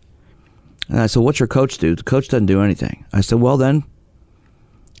out. And I said, what's your coach do? The coach doesn't do anything. I said, well then,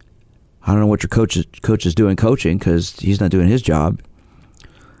 I don't know what your coach is doing coaching, because he's not doing his job.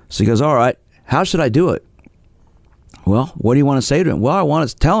 So he goes, all right, how should I do it? Well, what do you want to say to him? Well, I want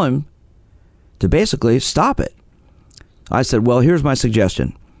to tell him to basically stop it. I said, well, here's my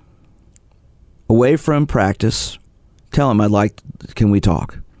suggestion. Away from practice, tell him can we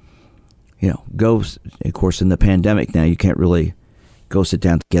talk? You know, go, of course, in the pandemic now, you can't really go sit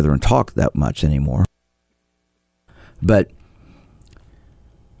down together and talk that much anymore. But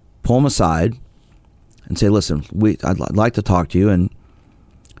pull him aside and say, listen, I'd like to talk to you, and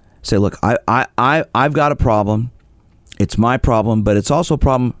say, look, I've got a problem. It's my problem, but it's also a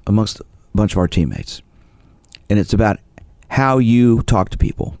problem amongst a bunch of our teammates. And it's about how you talk to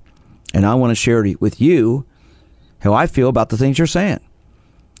people. And I want to share with you how I feel about the things you're saying.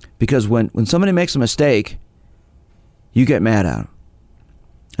 Because when somebody makes a mistake, you get mad at them.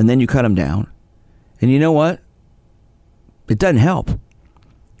 And then you cut them down. And you know what? It doesn't help.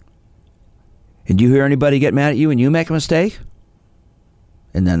 And do you hear anybody get mad at you when you make a mistake?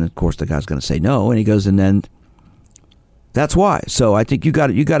 And then, of course, the guy's going to say no. And he goes, and then that's why. So I think you got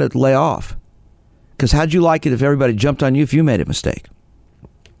to lay off. Because how'd you like it if everybody jumped on you if you made a mistake?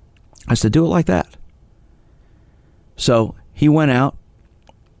 I said, do it like that. So he went out,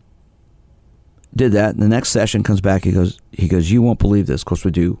 did that, and the next session comes back, he goes, you won't believe this. Of course, we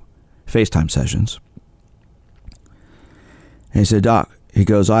do FaceTime sessions. And he said, Doc, he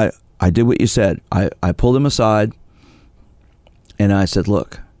goes, I did what you said. I pulled him aside, and I said,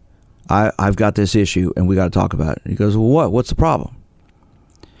 look, I've got this issue, and we got to talk about it. He goes, well, what's the problem?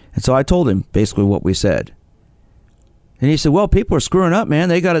 And so I told him basically what we said. And he said, well, people are screwing up, man.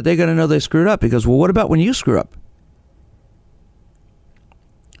 They got to know they screwed up. He goes, well, what about when you screw up?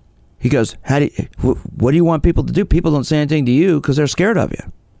 He goes, what do you want people to do? People don't say anything to you because they're scared of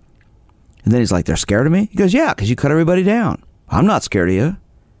you. And then he's like, they're scared of me? He goes, yeah, because you cut everybody down. I'm not scared of you.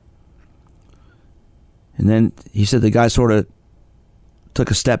 And then he said the guy sort of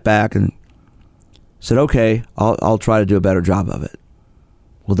took a step back and said, okay, I'll try to do a better job of it.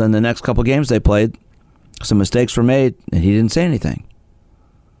 Well, then the next couple games they played, some mistakes were made, and he didn't say anything.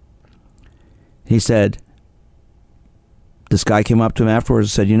 He said, this guy came up to him afterwards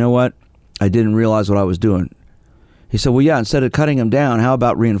and said, you know what? I didn't realize what I was doing. He said, well, yeah, instead of cutting him down, how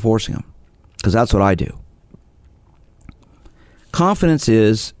about reinforcing him? Because that's what I do. Confidence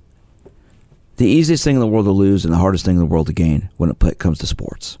is the easiest thing in the world to lose and the hardest thing in the world to gain when it comes to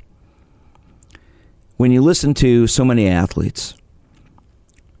sports. When you listen to so many athletes,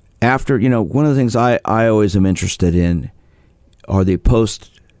 after, one of the things I always am interested in are the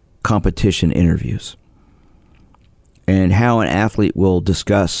post-competition interviews and how an athlete will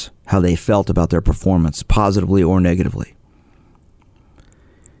discuss how they felt about their performance, positively or negatively.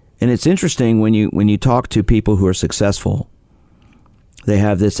 And it's interesting when you talk to people who are successful, they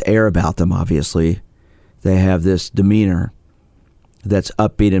have this air about them, obviously. They have this demeanor that's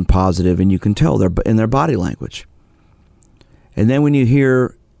upbeat and positive, and you can tell they're in their body language. And then when you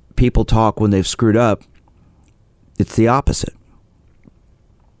hear people talk when they've screwed up, it's the opposite.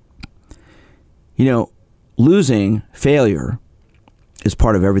 You know, losing, failure is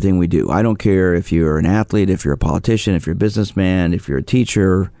part of everything we do. I don't care if you're an athlete, if you're a politician, if you're a businessman, if you're a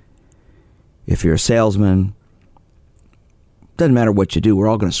teacher, if you're a salesman. Doesn't matter what you do, we're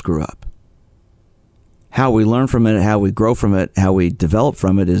all going to screw up. How we learn from it, how we grow from it, how we develop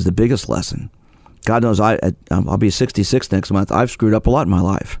from it is the biggest lesson. God knows I'll be 66 next month. I've screwed up a lot in my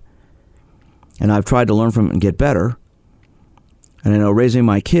life. And I've tried to learn from it and get better. And I know raising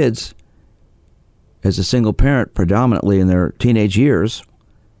my kids as a single parent, predominantly in their teenage years,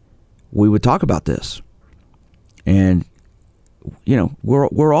 we would talk about this. And, you know,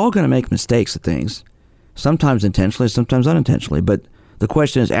 we're all going to make mistakes at things, sometimes intentionally, sometimes unintentionally. But the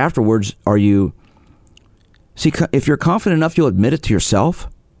question is afterwards, if you're confident enough, you'll admit it to yourself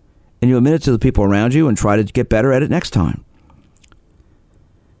and you admit it to the people around you and try to get better at it next time.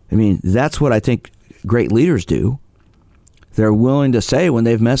 I mean, that's what I think great leaders do. They're willing to say when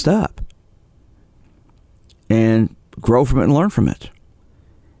they've messed up and grow from it and learn from it.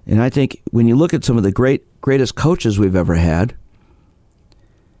 And I think when you look at some of the greatest coaches we've ever had,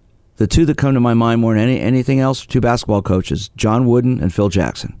 the two that come to my mind more than anything else, two basketball coaches, John Wooden and Phil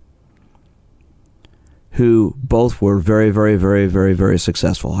Jackson, who both were very, very, very, very, very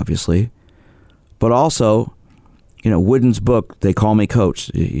successful, obviously. But also, you know, Wooden's book, They Call Me Coach,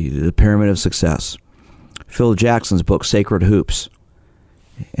 The Pyramid of Success. Phil Jackson's book, Sacred Hoops.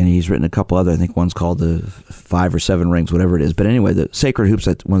 And he's written a couple other, I think one's called The 5 or 7 Rings, whatever it is. But anyway, the Sacred Hoops,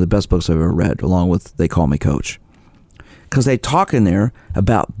 that's one of the best books I've ever read, along with They Call Me Coach. Because they talk in there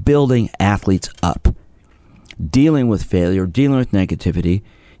about building athletes up, dealing with failure, dealing with negativity,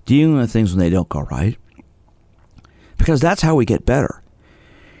 dealing with things when they don't go right. Because that's how we get better.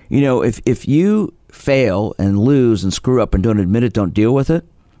 You know, if you fail and lose and screw up and don't admit it, don't deal with it,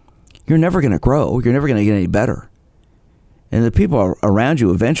 you're never going to grow. You're never going to get any better. And the people around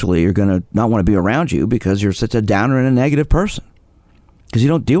you eventually are going to not want to be around you because you're such a downer and a negative person. Because you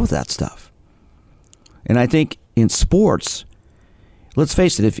don't deal with that stuff. And I think in sports, let's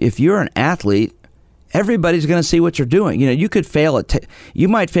face it, if you're an athlete, everybody's going to see what you're doing. You know, you could fail you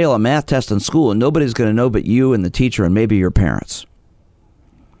might fail a math test in school and nobody's going to know but you and the teacher and maybe your parents.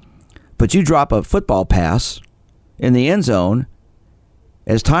 But you drop a football pass in the end zone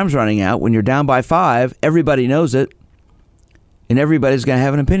as time's running out, when you're down by 5, everybody knows it and everybody's going to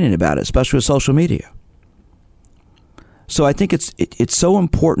have an opinion about it, especially with social media. So I think it's so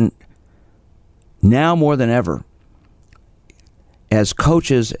important now more than ever, as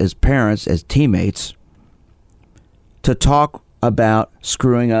coaches, as parents, as teammates, to talk about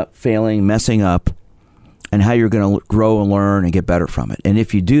screwing up, failing, messing up, and how you're going to grow and learn and get better from it. And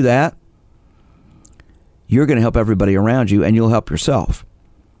if you do that, you're going to help everybody around you and you'll help yourself.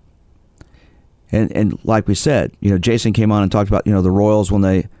 And like we said, you know, Jason came on and talked about, you know, the Royals when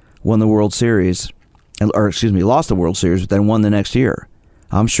they won the World Series, lost the World Series, but then won the next year.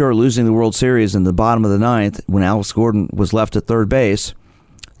 I'm sure losing the World Series in the bottom of the 9th when Alex Gordon was left at third base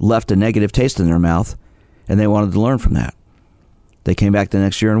left a negative taste in their mouth, and they wanted to learn from that. They came back the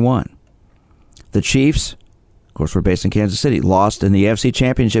next year and won. The Chiefs, of course, were based in Kansas City, lost in the AFC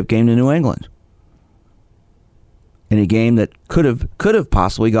Championship game to New England, in a game that could have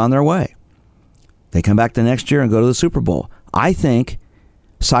possibly gone their way. They come back the next year and go to the Super Bowl. I think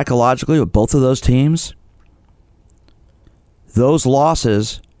psychologically with both of those teams, those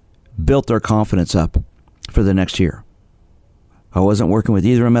losses built their confidence up for the next year. I wasn't working with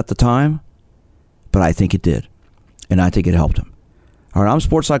either of them at the time, but I think it did. And I think it helped them. All right, I'm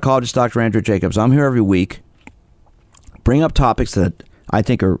sports psychologist Dr. Andrew Jacobs. I'm here every week. Bring up topics that I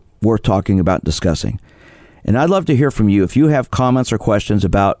think are worth talking about and discussing. And I'd love to hear from you. If you have comments or questions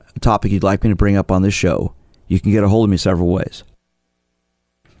about a topic you'd like me to bring up on this show, you can get a hold of me several ways.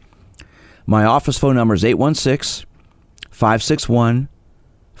 My office phone number is 816-561-5556,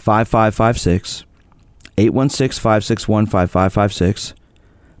 816-561-5556.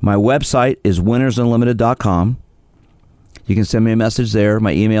 My website is winnersunlimited.com. You can send me a message there.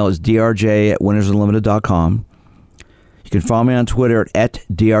 My email is drj@winnersunlimited.com. You can follow me on Twitter at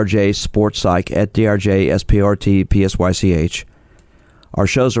drjsportspsych, at drjsportpsych. Our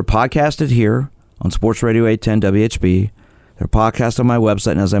shows are podcasted here on Sports Radio 810 WHB. They're podcasted on my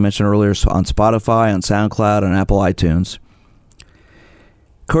website, and as I mentioned earlier, on Spotify, on SoundCloud, on Apple iTunes.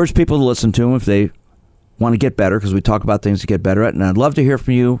 encourage people to listen to them if they want to get better, because we talk about things to get better at. And I'd love to hear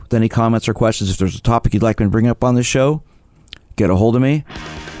from you with any comments or questions. If there's a topic you'd like me to bring up on this show, get a hold of me.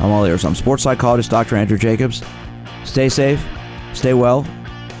 I'm all ears. I'm sports psychologist Dr. Andrew Jacobs. Stay safe, stay well,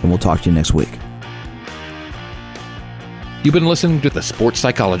 and we'll talk to you next week. You've been listening to the Sports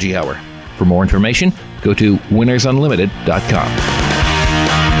Psychology Hour. For more information, go to winnersunlimited.com.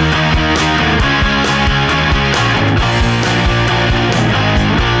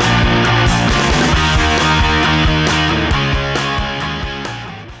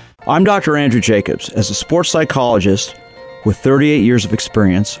 I'm Dr. Andrew Jacobs. As a sports psychologist with 38 years of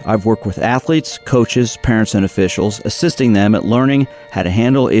experience, I've worked with athletes, coaches, parents, and officials, assisting them at learning how to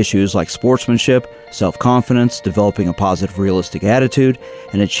handle issues like sportsmanship, self-confidence, developing a positive, realistic attitude,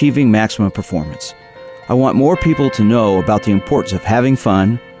 and achieving maximum performance. I want more people to know about the importance of having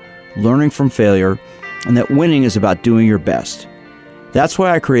fun, learning from failure, and that winning is about doing your best. That's why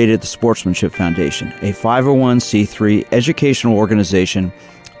I created the Sportsmanship Foundation, a 501c3 educational organization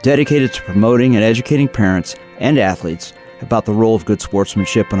dedicated to promoting and educating parents and athletes about the role of good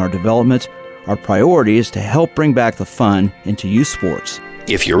sportsmanship in our development. Our priority is to help bring back the fun into youth sports.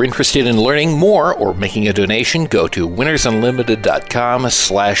 If you're interested in learning more or making a donation, go to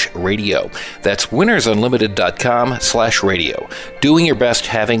winnersunlimited.com/radio. That's winnersunlimited.com/radio. Doing your best,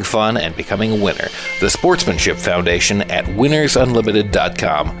 having fun, and becoming a winner. The Sportsmanship Foundation at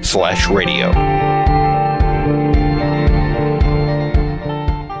winnersunlimited.com/radio.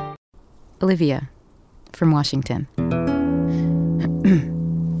 Olivia from Washington.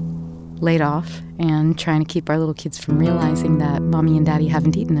 Laid off and trying to keep our little kids from realizing that mommy and daddy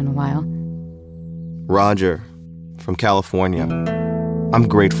haven't eaten in a while. Roger from California. I'm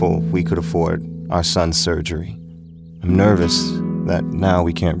grateful we could afford our son's surgery. I'm nervous that now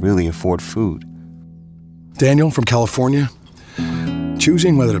we can't really afford food. Daniel from California.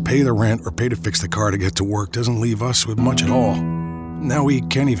 Choosing whether to pay the rent or pay to fix the car to get to work doesn't leave us with much at all. Now we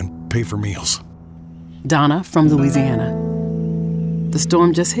can't even pay for meals. Donna from Louisiana. The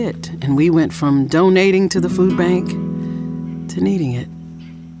storm just hit, and we went from donating to the food bank to needing it.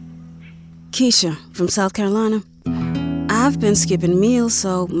 Keisha from South Carolina. I've been skipping meals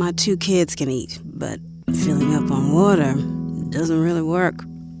so my 2 kids can eat, but filling up on water doesn't really work.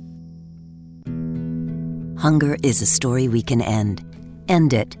 Hunger is a story we can end.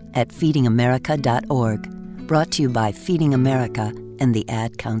 End it at feedingamerica.org. Brought to you by Feeding America and the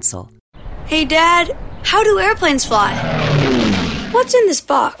Ad Council. Hey, Dad, how do airplanes fly? What's in this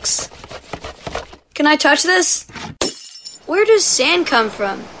box? Can I touch this? Where does sand come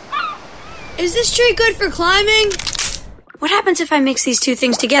from? Is this tree good for climbing? What happens if I mix these two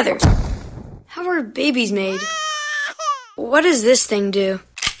things together? How are babies made? What does this thing do?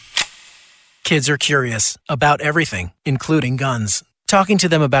 Kids are curious about everything, including guns. Talking to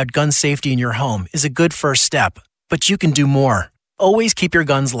them about gun safety in your home is a good first step, but you can do more. Always keep your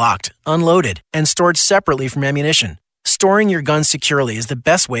guns locked, unloaded, and stored separately from ammunition. Storing your guns securely is the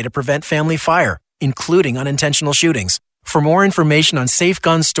best way to prevent family fire, including unintentional shootings. For more information on safe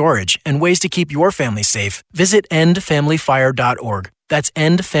gun storage and ways to keep your family safe, visit endfamilyfire.org. That's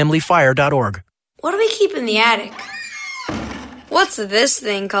endfamilyfire.org. What do we keep in the attic? What's this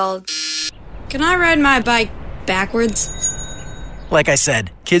thing called? Can I ride my bike backwards? Like I said,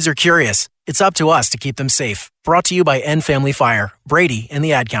 kids are curious. It's up to us to keep them safe. Brought to you by End Family Fire, Brady, and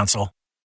the Ad Council.